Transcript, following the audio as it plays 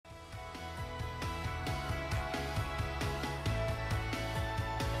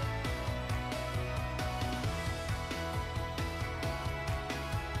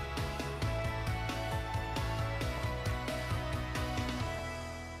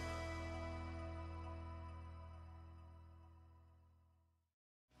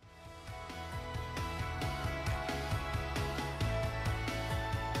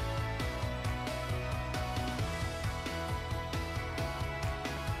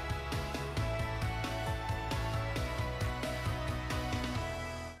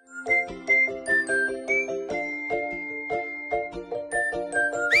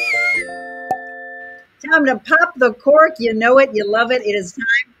time to pop the cork. You know it. You love it. It is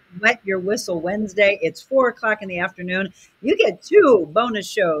time to Wet Your Whistle Wednesday. It's 4 o'clock in the afternoon. You get two bonus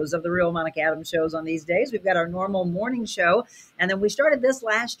shows of the Real Monica Adams shows on these days. We've got our normal morning show, and then we started this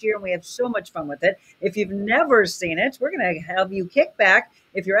last year, and we have so much fun with it. If you've never seen it, we're going to have you kick back.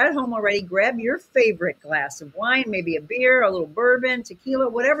 If you're at home already, grab your favorite glass of wine, maybe a beer, a little bourbon, tequila,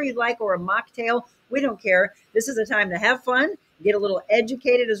 whatever you'd like, or a mocktail. We don't care. This is a time to have fun, get a little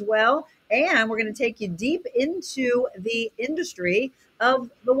educated as well. And we're going to take you deep into the industry of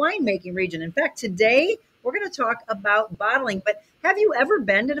the winemaking region. In fact, today we're going to talk about bottling. But have you ever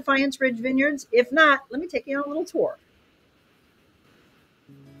been to Defiance Ridge Vineyards? If not, let me take you on a little tour.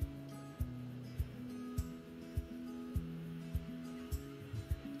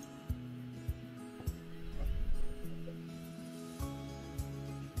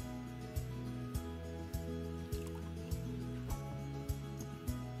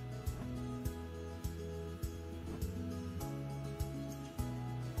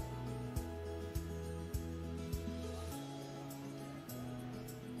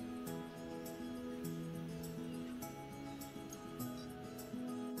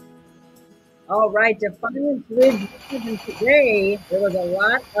 All right, Defiance Ridge, and today there was a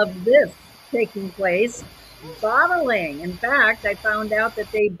lot of this taking place. Bottling. In fact, I found out that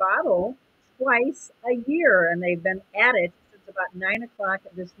they bottle twice a year, and they've been at it since about 9 o'clock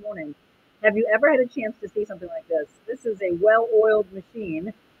this morning. Have you ever had a chance to see something like this? This is a well-oiled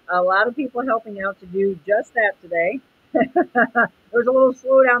machine. A lot of people helping out to do just that today. There was a little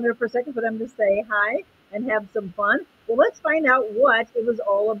slowdown there for a second for them to say hi and have some fun. Well, let's find out what it was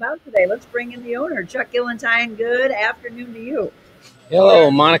all about today. Let's bring in the owner, Chuck Gillentine. Good afternoon to you. Hello,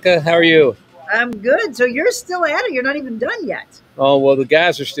 Monica. How are you? I'm good. So you're still at it. You're not even done yet. Oh, well, the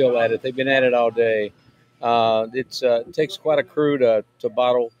guys are still at it. They've been at it all day. It takes quite a crew to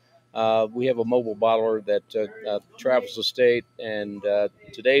bottle. We have a mobile bottler that travels the state, and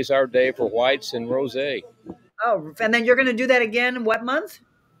today's our day for whites and rosé. Oh, and then you're going to do that again. What month?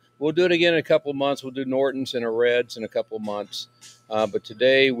 We'll do it again in a couple of months. We'll do Nortons and a Reds in a couple of months. But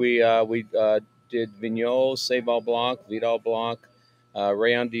today we did Vignoles, Sauvignon Blanc, Vidal Blanc,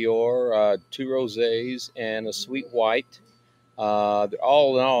 Rayon d'Or, two rosés, and a sweet white.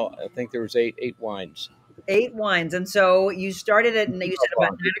 All in all, I think there was eight wines. 8 wines. And so you started it, and you said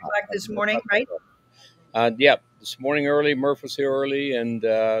about 9 o'clock this morning, right? Yeah, this morning early. Murph was here early, and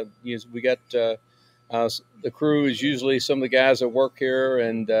we got the crew is usually some of the guys that work here,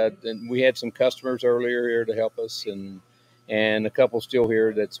 and we had some customers earlier here to help us, and a couple still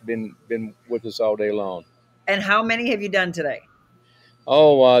here that's been with us all day long. And how many have you done today?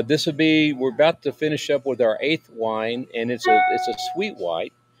 Oh, we're about to finish up with our 8th wine, and it's a sweet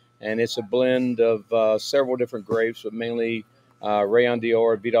white, and it's a blend of several different grapes, but mainly Rayon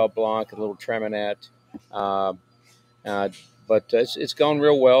d'Or, Vidal Blanc, and a little Traminette. But it's gone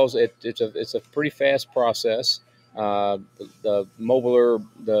real well. It's a pretty fast process. The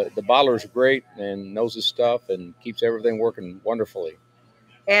bottler's great and knows his stuff and keeps everything working wonderfully.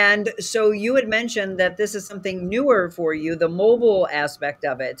 And so you had mentioned that this is something newer for you, the mobile aspect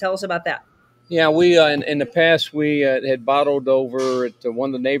of it. Tell us about that. Yeah, we in the past we had bottled over at one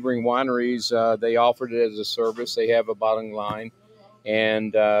of the neighboring wineries. They offered it as a service. They have a bottling line,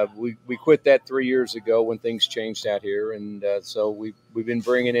 and we quit that 3 years ago when things changed out here. And so we've been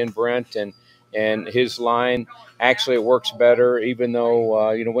bringing in Brent and his line. Actually, it works better, even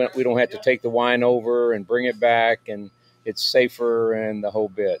though we don't have to take the wine over and bring it back, and it's safer and the whole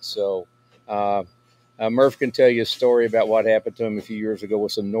bit. So Murph can tell you a story about what happened to him a few years ago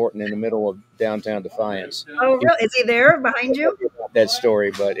with some Norton in the middle of downtown Defiance. Oh, really? Is he there behind you? That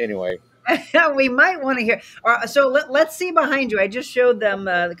story, but anyway. We might want to hear. So let's see behind you. I just showed them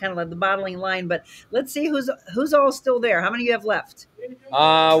kind of like the bottling line, but let's see who's all still there. How many you have left?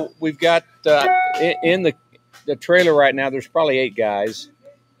 We've got in the trailer right now. There's probably 8 guys.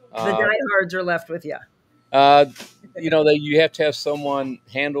 The diehards are left with you. You have to have someone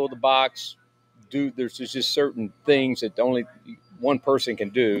handle the box. There's just certain things that only one person can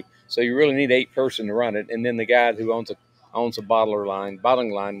do. So you really need 8 person to run it, and then the guy who owns a bottling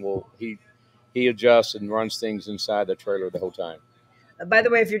line he adjusts and runs things inside the trailer the whole time. By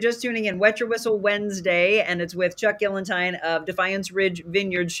the way, if you're just tuning in, Wet Your Whistle Wednesday, and it's with Chuck Gillentine of Defiance Ridge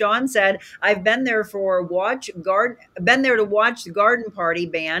Vineyards. Sean said, "I've been there to watch the Garden Party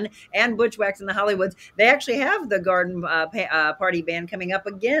Band and Bushwhacks in the Hollywoods. They actually have the Garden Party Band coming up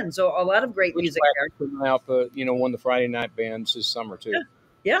again, so a lot of great music there. Out, one of the Friday night bands this summer too."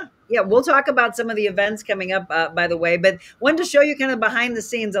 Yeah, yeah. We'll talk about some of the events coming up, by the way, but wanted to show you kind of behind the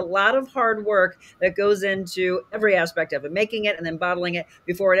scenes, a lot of hard work that goes into every aspect of it, making it and then bottling it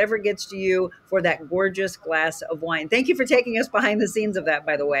before it ever gets to you for that gorgeous glass of wine. Thank you for taking us behind the scenes of that,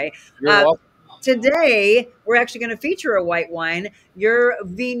 by the way. You're Uh, welcome. Today, we're actually going to feature a white wine, your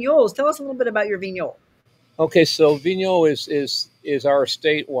Vignoles. Tell us a little bit about your Vignole. Okay, so Vignole is our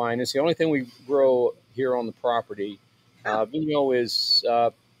estate wine. It's the only thing we grow here on the property. Ah, Vignole is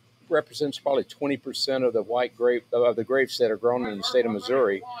represents probably 20% of the white grape of the grapes that are grown in the state of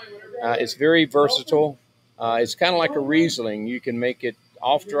Missouri. It's very versatile. It's kind of like a Riesling. You can make it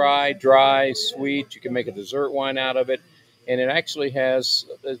off dry, dry, sweet. You can make a dessert wine out of it, and it actually has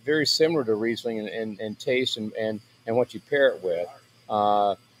it's very similar to Riesling in taste and what you pair it with.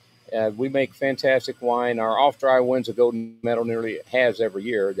 Uh, we make fantastic wine. Our off dry wins a golden medal, nearly has every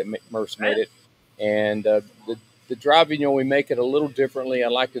year that Merce made it, and the dry Vignon we make it a little differently. I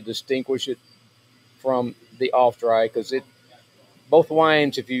like to distinguish it from the off dry because it both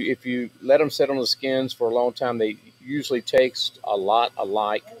wines, if you let them sit on the skins for a long time, they usually taste a lot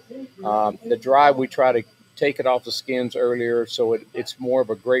alike. The dry, we try to take it off the skins earlier, so it's more of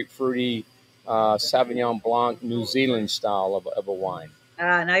a grapefruity Sauvignon Blanc, New Zealand style of a wine.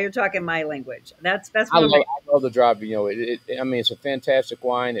 now you're talking my language. That's one of my. I love the dry Vigno. I mean, it's a fantastic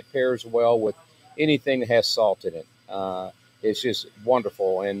wine. It pairs well with anything that has salt in it. It's just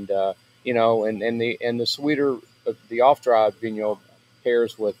wonderful, and and the sweeter the off dry Vigno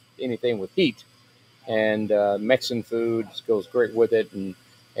pairs with anything with heat, and Mexican food goes great with it,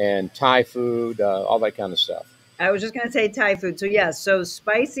 and Thai food, all that kind of stuff. I was just going to say Thai food. So, yes, so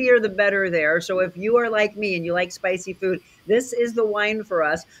spicier the better there. So, if you are like me and you like spicy food, this is the wine for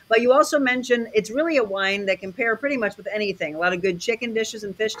us. But you also mentioned it's really a wine that can pair pretty much with anything. A lot of good chicken dishes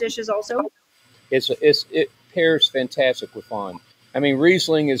and fish dishes, also. It pairs fantastic with wine. I mean,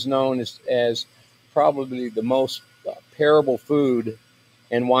 Riesling is known as probably the most pairable food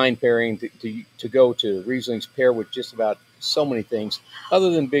and wine pairing to go to. Riesling's pair with just about so many things,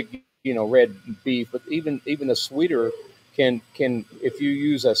 other than big, red beef. But even the sweeter can if you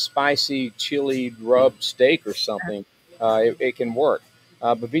use a spicy chili rub steak or something, it can work.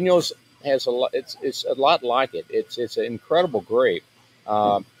 But Vignos has a lot. It's a lot like it. It's an incredible grape.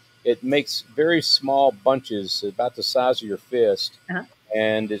 Uh, it makes very small bunches, about the size of your fist, Uh-huh.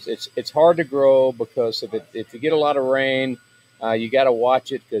 and it's hard to grow because if you get a lot of rain, you got to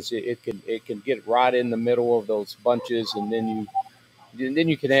watch it because it can get right in the middle of those bunches, and then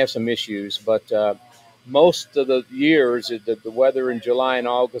you can have some issues. But most of the years, the weather in July and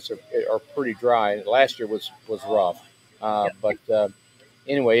August are pretty dry. Last year was rough, but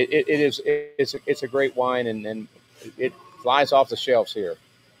anyway, it's a great wine, and it flies off the shelves here.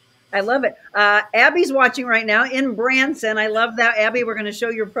 I love it. Abby's watching right now in Branson. I love that. Abby, we're going to show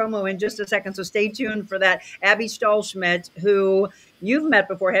your promo in just a second. So stay tuned for that. Abby Stahlschmidt, who you've met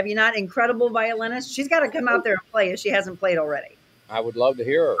before, have you not? Incredible violinist. She's got to come out there and play if she hasn't played already. I would love to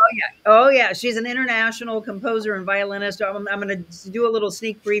hear her. Oh yeah, oh yeah. She's an international composer and violinist. I'm going to do a little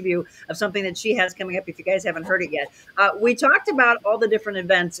sneak preview of something that she has coming up. If you guys haven't heard it yet, we talked about all the different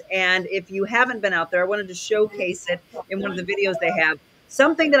events, and if you haven't been out there, I wanted to showcase it in one of the videos they have.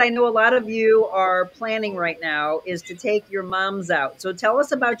 Something that I know a lot of you are planning right now is to take your moms out. So tell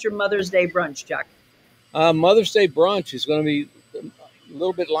us about your Mother's Day brunch, Chuck. Mother's Day brunch is going to be a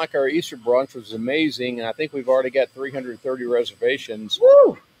little bit like our Easter brunch, which was amazing, and I think we've already got 330 reservations.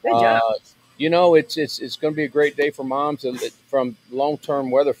 Woo! Good job. It's going to be a great day for moms. And from long-term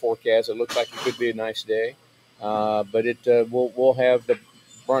weather forecast, it looks like it could be a nice day. But we'll have the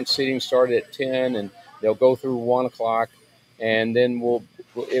brunch seating started at 10, and they'll go through 1 o'clock, and then we'll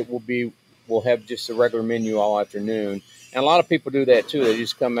have just a regular menu all afternoon. And a lot of people do that too. They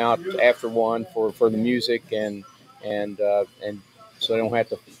just come out after 1 for the music and so they don't have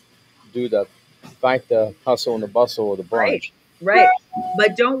to fight the hustle and the bustle of the brunch. Right.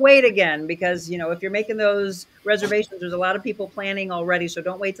 But don't wait again because, if you're making those reservations, there's a lot of people planning already. So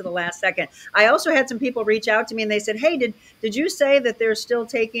don't wait till the last second. I also had some people reach out to me and they said, hey, did you say that they're still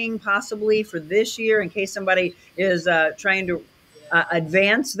taking possibly for this year in case somebody is trying to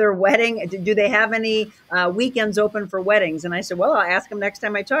advance their wedding? Do they have any weekends open for weddings? And I said, well, I'll ask them next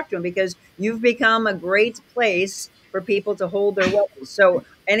time I talk to them because you've become a great place for people to hold their weddings. So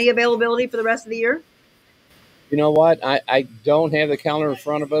any availability for the rest of the year? You know what? I don't have the calendar in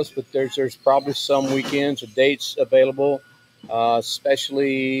front of us, but there's probably some weekends or dates available,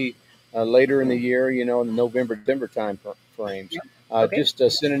 especially later in the year, in the November, December time frames. Okay. Just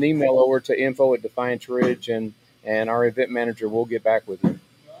send an email over to info@Defiance Ridge, and our event manager will get back with you.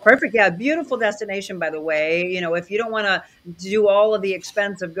 Perfect. Yeah, beautiful destination, by the way. You know, if you don't want to do all of the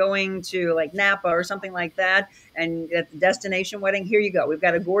expense of going to like Napa or something like that, and at the destination wedding, here you go. We've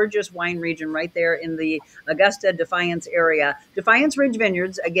got a gorgeous wine region right there in the Augusta, Defiance area. Defiance Ridge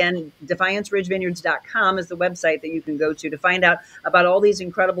Vineyards, again, defianceridgevineyards.com is the website that you can go to find out about all these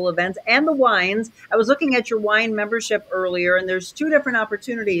incredible events and the wines. I was looking at your wine membership earlier, and there's two different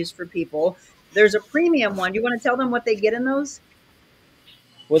opportunities for people. There's a premium one. Do you want to tell them what they get in those?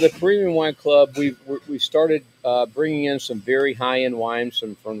 With the Premium Wine Club, we started bringing in some very high end wines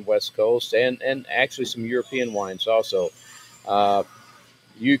from the West Coast, and actually some European wines also. Uh,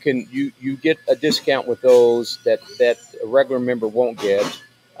 you get a discount with those that a regular member won't get.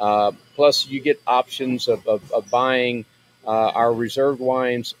 Plus, you get options of buying our reserved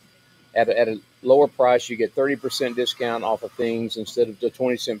wines at a lower price. You get 30% discount off of things instead of the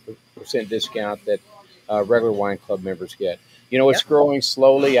 20% discount that regular wine club members get. You know, it's Yep. growing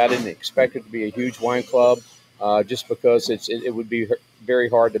slowly. I didn't expect it to be a huge wine club, just because it would be very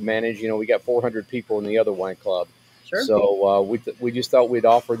hard to manage. You know, we got 400 people in the other wine club, Sure. so we just thought we'd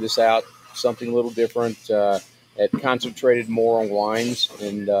offer this out, something a little different, that concentrated more on wines,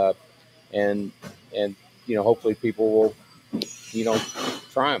 and and you know, hopefully people will, you know,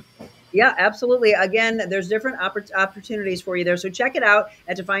 try them. Yeah, absolutely. Again, there's different opportunities for you there. So check it out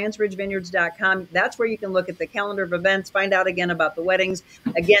at defianceridgevineyards.com. That's where you can look at the calendar of events, find out again about the weddings.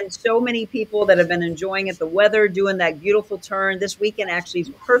 Again, so many people that have been enjoying it, the weather, doing that beautiful turn. This weekend actually is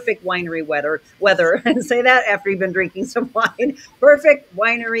perfect winery weather. And say that after you've been drinking some wine. Perfect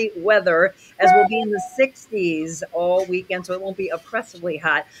winery weather, as we'll be in the 60s all weekend, so it won't be oppressively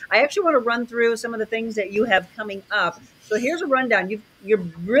hot. I actually want to run through some of the things that you have coming up. So here's a rundown. You're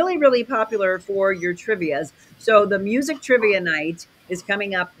really, really popular for your trivias. So the music trivia night is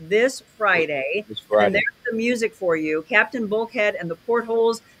coming up this Friday. This And then Friday. there's the music for you. Captain Bulkhead and the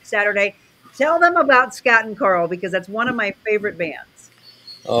Portholes Saturday. Tell them about Scott and Carl, because that's one of my favorite bands.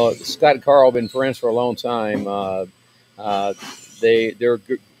 Scott and Carl have been friends for a long time. Uh, they're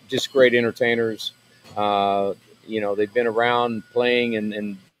just great entertainers. Uh, you know, they've been around playing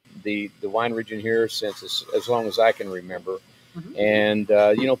in the wine region here since as long as I can remember. Mhm.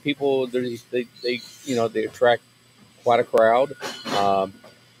 And you know, people they you know, they attract quite a crowd. Um,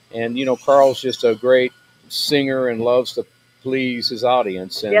 and you know, Carl's just a great singer and loves to please his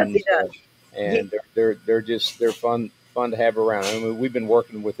audience, Yes, he does. He, and they're fun to have around. I mean, we've been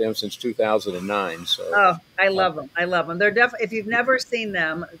working with them since 2009. So Oh, I uh, love them. I love them. They're definitely, if you've never seen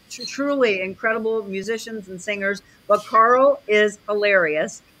them, truly incredible musicians and singers. But Carl is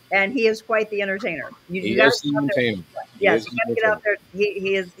hilarious, and he is quite the entertainer. You he got to is the get out there. entertainer. He Yes, is you the got to get out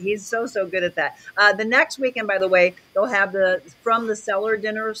entertainer. there. He's so good at that. The next weekend, by the way, they'll have the From the Cellar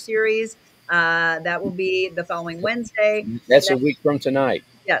dinner series. That will be the following Wednesday. And That's a then, week from tonight.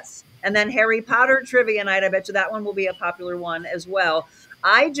 yes, and then Harry Potter trivia night. I bet you that one will be a popular one as well.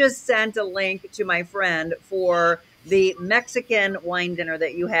 I just sent a link to my friend for the Mexican wine dinner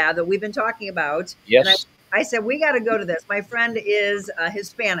that you have that we've been talking about. And Yes, I said, we got to go to this. My friend is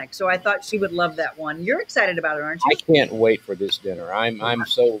Hispanic, so I thought she would love that one. You're excited about it, aren't I you? can't wait for this dinner. I'm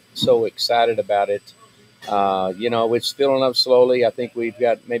so excited about it. You know, it's filling up slowly. I think we've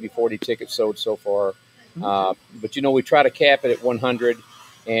got maybe 40 tickets sold so far. Mhm. But you know, we try to cap it at 100,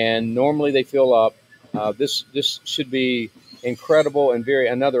 and normally they fill up. This should be incredible and very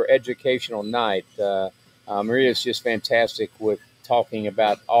another educational night. Maria is just fantastic with talking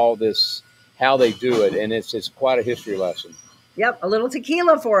about all this, how they do it, and it's quite a history lesson. Yep, a little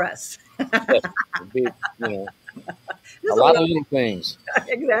tequila for us. Yes, it'd be, you know, a Just a lot of little. little things.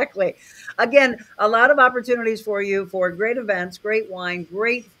 Exactly. Again, a lot of opportunities for you for great events, great wine,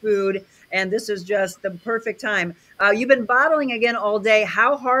 great food, and this is just the perfect time. You've been bottling again all day.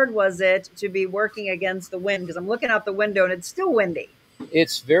 How hard was it to be working against the wind? Because I'm looking out the window and it's still windy.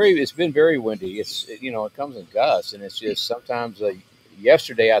 It's been very windy. You know, it comes in gusts, and it's just sometimes.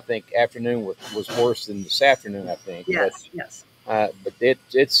 Yesterday, I think afternoon was worse than this afternoon. I think, Yes, yes. but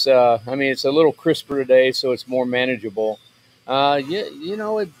it's I mean, it's a little crisper today, so it's more manageable. You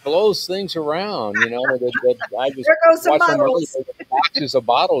know, it blows things around. You know, I just There goes some watched them earlier. bottles. The boxes of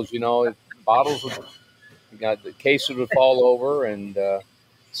bottles. You know, bottles would, you got the cases would fall over, and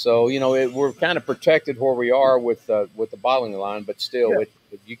so you know, we're kind of protected where we are with the bottling line, but still, Good,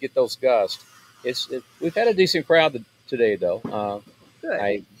 if you get those gusts, we've had a decent crowd today, though. good.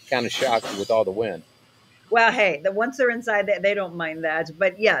 I kind of shocked with all the wind. Well, hey, once they're inside, they don't mind that.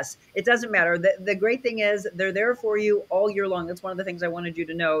 But yes, it doesn't matter. The great thing is they're there for you all year long. That's one of the things I wanted you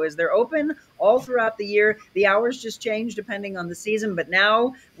to know is they're open all throughout the year. The hours just change depending on the season. But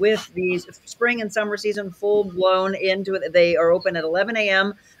now with the spring and summer season full blown into it, they are open at 11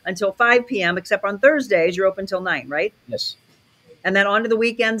 a.m. until 5 p.m., except on Thursdays, you're open till 9, right? Yes. And then on to the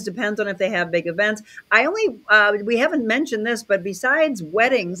weekends, depends on if they have big events. We haven't mentioned this, but besides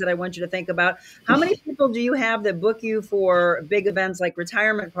weddings that I want you to think about, how many people do you have that book you for big events like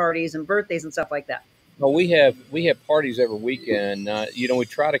retirement parties and birthdays and stuff like that? Well, we have parties every weekend. We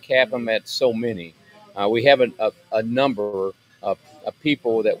try to cap them at so many. We have a number of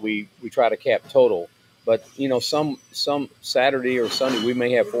people that we try to cap total. But some Saturday or Sunday we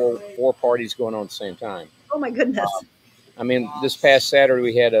may have four parties going on at the same time. Oh my goodness. I mean, this past Saturday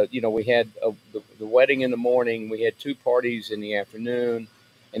we had the wedding in the morning. We had two parties in the afternoon,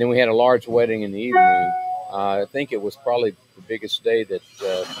 and then we had a large wedding in the evening. I think it was probably the biggest day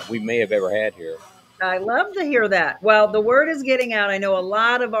that we may have ever had here. I love to hear that. Well, the word is getting out. I know a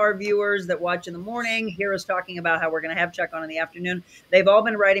lot of our viewers that watch in the morning hear us talking about how we're going to have Chuck on in the afternoon. They've all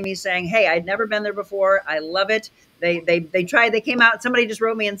been writing me saying, hey, I'd never been there before. I love it. They tried, they came out, somebody just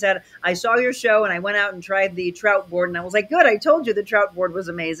wrote me and said, I saw your show and I went out and tried the trout board. And I was like, good, I told you the trout board was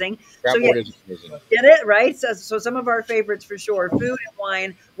amazing. Trout board is amazing. Get it, right? So some of our favorites for sure, food and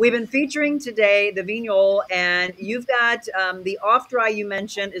wine. We've been featuring today the Vignoles, and you've got the off-dry you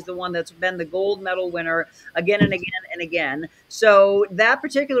mentioned is the one that's been the gold medal winner again and again and again. So that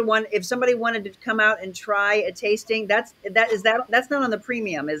particular one, if somebody wanted to come out and try a tasting, that's not on the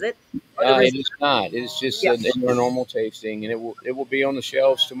premium, is it? It is not. It's just a normal tasting, and it will be on the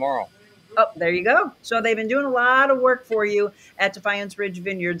shelves tomorrow. Oh, there you go. So they've been doing a lot of work for you at Defiance Ridge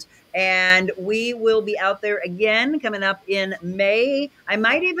Vineyards, and we will be out there again coming up in May. I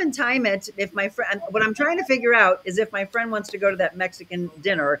might even time it if my friend. What I'm trying to figure out is if my friend wants to go to that Mexican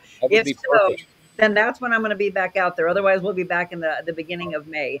dinner. That would be perfect. Then that's when I'm going to be back out there. Otherwise, we'll be back in the beginning of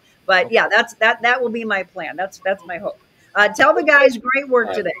May. But okay. Yeah, that will be my plan. That's my hope. Tell the guys great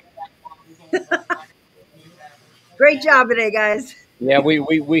work today. Great job today, guys. Yeah,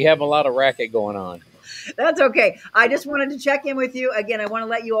 we have a lot of racket going on. That's okay. I just wanted to check in with you. Again, I want to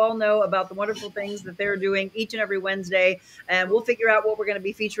let you all know about the wonderful things that they're doing each and every Wednesday. And we'll figure out what we're going to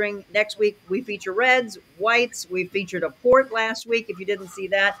be featuring next week. We feature reds, whites. We featured a port last week, if you didn't see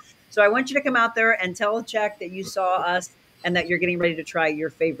that. So I want you to come out there and tell Chuck that you saw us and that you're getting ready to try your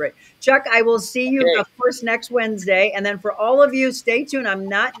favorite. Chuck, I will see you, of course, next Wednesday. And then for all of you, stay tuned. I'm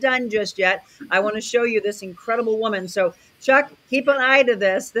not done just yet. I want to show you this incredible woman. So, Chuck, keep an eye to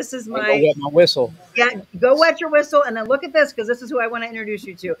this. This is my... Go wet my whistle. Yeah, go wet your whistle, and then look at this, because this is who I want to introduce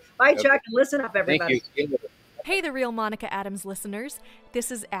you to. Bye, Chuck, and listen up, everybody. Thank you. Hey, The Real Monica Adams listeners.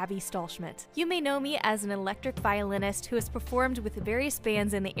 This is Abby Stallschmidt. You may know me as an electric violinist who has performed with various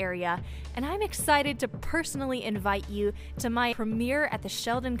bands in the area, and I'm excited to personally invite you to my premiere at the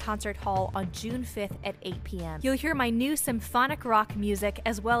Sheldon Concert Hall on June 5th at 8 p.m. You'll hear my new symphonic rock music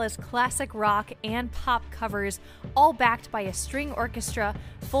as well as classic rock and pop covers, all backed by a string orchestra,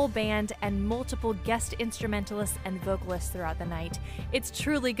 full band, and multiple guest instrumentalists and vocalists throughout the night. It's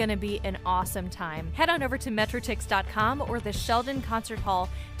truly going to be an awesome time. Head on over to metrotix.com or the Sheldon Concert Hall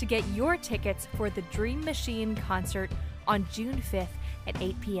to get your tickets for the Dream Machine concert on June 5th at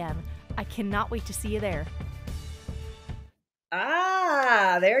 8 p.m. I cannot wait to see you there.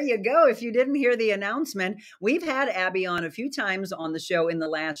 Ah, there you go. If you didn't hear the announcement, we've had Abby on a few times on the show in the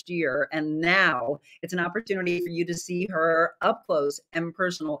last year, and now it's an opportunity for you to see her up close and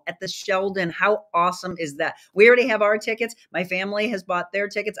personal at the Sheldon. How awesome is that? We already have our tickets. My family has bought their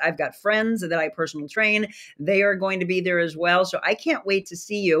tickets. I've got friends that I personal train. They are going to be there as well. So I can't wait to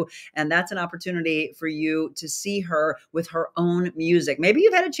see you. And that's an opportunity for you to see her with her own music. Maybe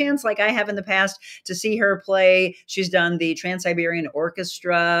you've had a chance, like I have in the past, to see her play. She's done the Trans-Siberian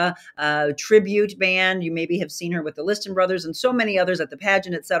Orchestra, tribute band. You maybe have seen her with the Liston Brothers and so many others at the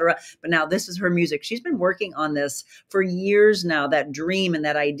pageant, etc. But now this is her music. She's been working on this for years now, that dream and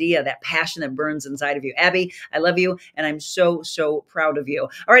that idea, that passion that burns inside of you. Abby, I love you, and I'm so, so proud of you.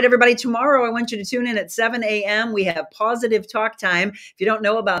 All right, everybody, tomorrow I want you to tune in at 7 a.m. We have Positive Talk Time. If you don't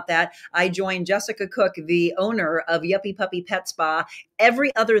know about that, I join Jessica Cook, the owner of Yuppie Puppy Pet Spa,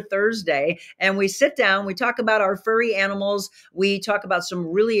 every other Thursday, and we sit down, we talk about our furry animals, We talk about some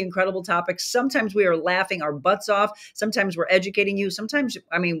really incredible topics. Sometimes we are laughing our butts off. Sometimes we're educating you. Sometimes,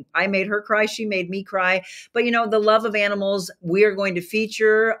 I mean, I made her cry. She made me cry. But you know, the love of animals, we are going to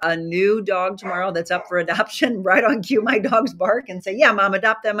feature a new dog tomorrow that's up for adoption. Right on cue, my dogs bark and say, yeah, mom,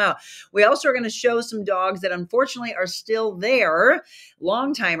 adopt them out. We also are going to show some dogs that unfortunately are still there,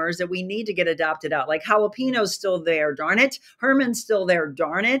 long timers that we need to get adopted out. Like Jalapeno's still there, darn it. Herman's still there,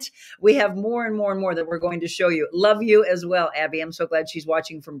 darn it. We have more and more and more that we're going to show you. Love you as well, Abby. I'm so glad she's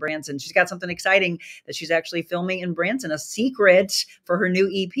watching from Branson. She's got something exciting that she's actually filming in Branson, a secret for her new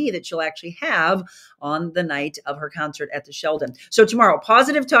EP that she'll actually have on the night of her concert at the Sheldon. So tomorrow,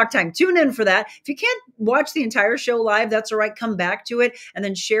 Positive Talk Time. Tune in for that. If you can't watch the entire show live, that's all right. Come back to it and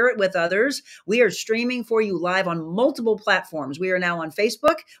then share it with others. We are streaming for you live on multiple platforms. We are now on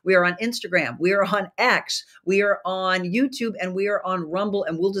Facebook. We are on Instagram. We are on X. We are on YouTube, and we are on Rumble,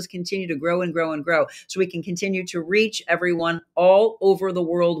 and we'll just continue to grow and grow and grow so we can continue to reach everyone all over the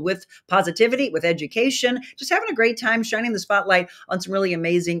world with positivity, with education, just having a great time shining the spotlight on some really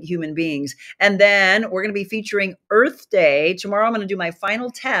amazing human beings. And then we're going to be featuring Earth Day. Tomorrow I'm going to do my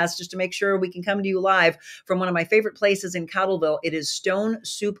final test just to make sure we can come to you live from one of my favorite places in Cottleville. It is Stone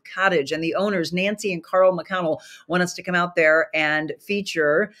Soup Cottage, and the owners, Nancy and Carl McConnell, want us to come out there and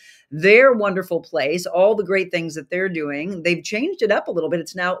feature their wonderful place, all the great things that they're doing. They've changed it up a little bit.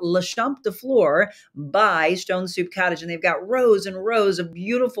 It's now Le Champ de Fleur by Stone Soup Cottage, and they've got rows and rows of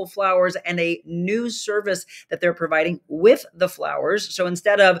beautiful flowers and a new service that they're providing with the flowers. So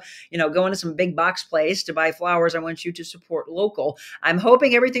instead of, going to some big box place to buy flowers, I want you to support local. I'm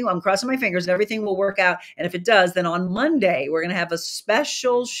hoping I'm crossing my fingers, everything will work out. And if it does, then on Monday, we're going to have a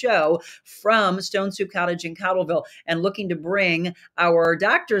special show from Stone Soup Cottage in Cottleville, and looking to bring our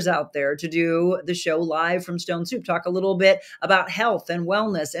doctors out there to do the show live from Stone Soup, talk a little bit about health and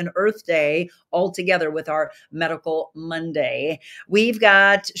wellness and Earth Day all together with our Medical Monday. We've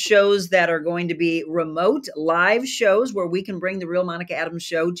got shows that are going to be remote live shows where we can bring the Real Monica Adams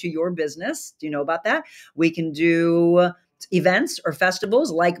show to your business. Do you know about that? We can do events or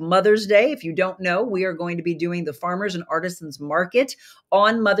festivals like Mother's Day. If you don't know, we are going to be doing the Farmers and Artisans Market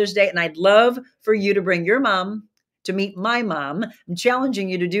on Mother's Day. And I'd love for you to bring your mom to meet my mom. I'm challenging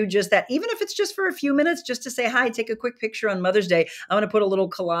you to do just that, even if it's just for a few minutes, just to say hi, take a quick picture on Mother's Day. I'm going to put a little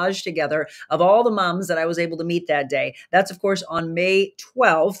collage together of all the moms that I was able to meet that day. That's, of course, on May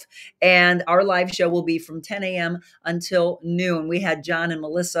 12th, and our live show will be from 10 a.m. until noon. We had John and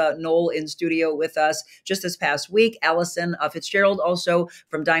Melissa Knoll in studio with us just this past week. Allison Fitzgerald, also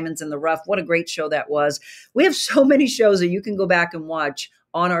from Diamonds in the Rough. What a great show that was. We have so many shows that you can go back and watch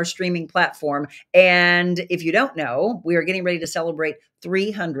on our streaming platform. And if you don't know, we are getting ready to celebrate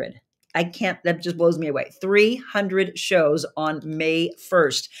 300. That just blows me away. 300 shows on May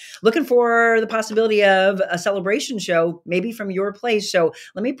 1st. Looking for the possibility of a celebration show, maybe from your place. So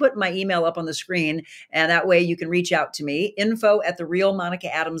let me put my email up on the screen, and that way you can reach out to me,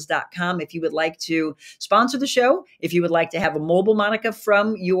 info@TheRealMonicaAdams.com. If you would like to sponsor the show, if you would like to have a mobile Monica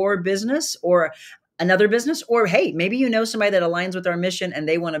from your business or another business, or hey, maybe you know somebody that aligns with our mission and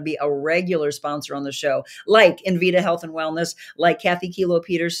they want to be a regular sponsor on the show, like Invita Health and Wellness, like Kathy Kilo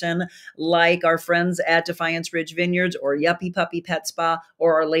Peterson, like our friends at Defiance Ridge Vineyards, or Yuppie Puppy Pet Spa,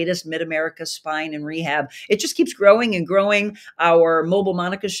 or our latest Mid-America Spine and Rehab. It just keeps growing and growing. Our Mobile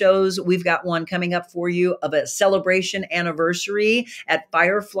Monica shows, we've got one coming up for you of a celebration anniversary at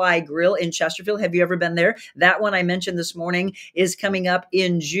Firefly Grill in Chesterfield. Have you ever been there? That one I mentioned this morning is coming up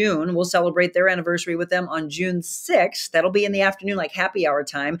in June. We'll celebrate their anniversary with them on June 6th. That'll be in the afternoon, like happy hour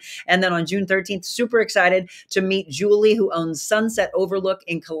time. And then on June 13th, super excited to meet Julie, who owns Sunset Overlook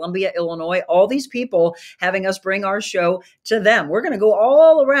in Columbia, Illinois. All these people having us bring our show to them. We're going to go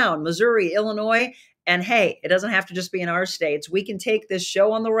all around Missouri, Illinois. And hey, it doesn't have to just be in our states. We can take this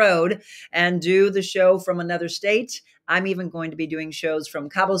show on the road and do the show from another state. I'm even going to be doing shows from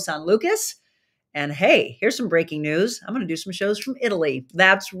Cabo San Lucas. And hey, here's some breaking news. I'm going to do some shows from Italy.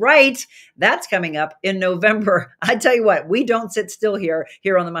 That's right. That's coming up in November. I tell you what, we don't sit still here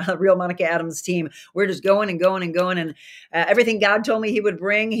on the Real Monica Adams team. We're just going and going and going. And everything God told me he would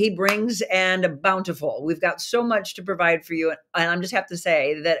bring, he brings, and bountiful. We've got so much to provide for you. And I'm just have to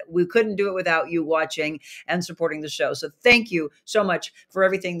say that we couldn't do it without you watching and supporting the show. So thank you so much for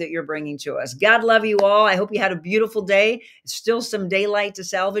everything that you're bringing to us. God love you all. I hope you had a beautiful day. Still some daylight to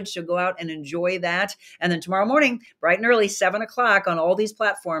salvage, so go out and enjoy that. And then tomorrow morning, bright and early, 7 o'clock on all these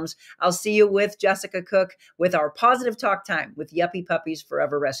platforms, I'll see you with Jessica Cook with our Positive Talk Time with Yuppie Puppies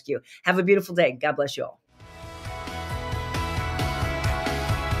Forever Rescue. Have a beautiful day. God bless you all.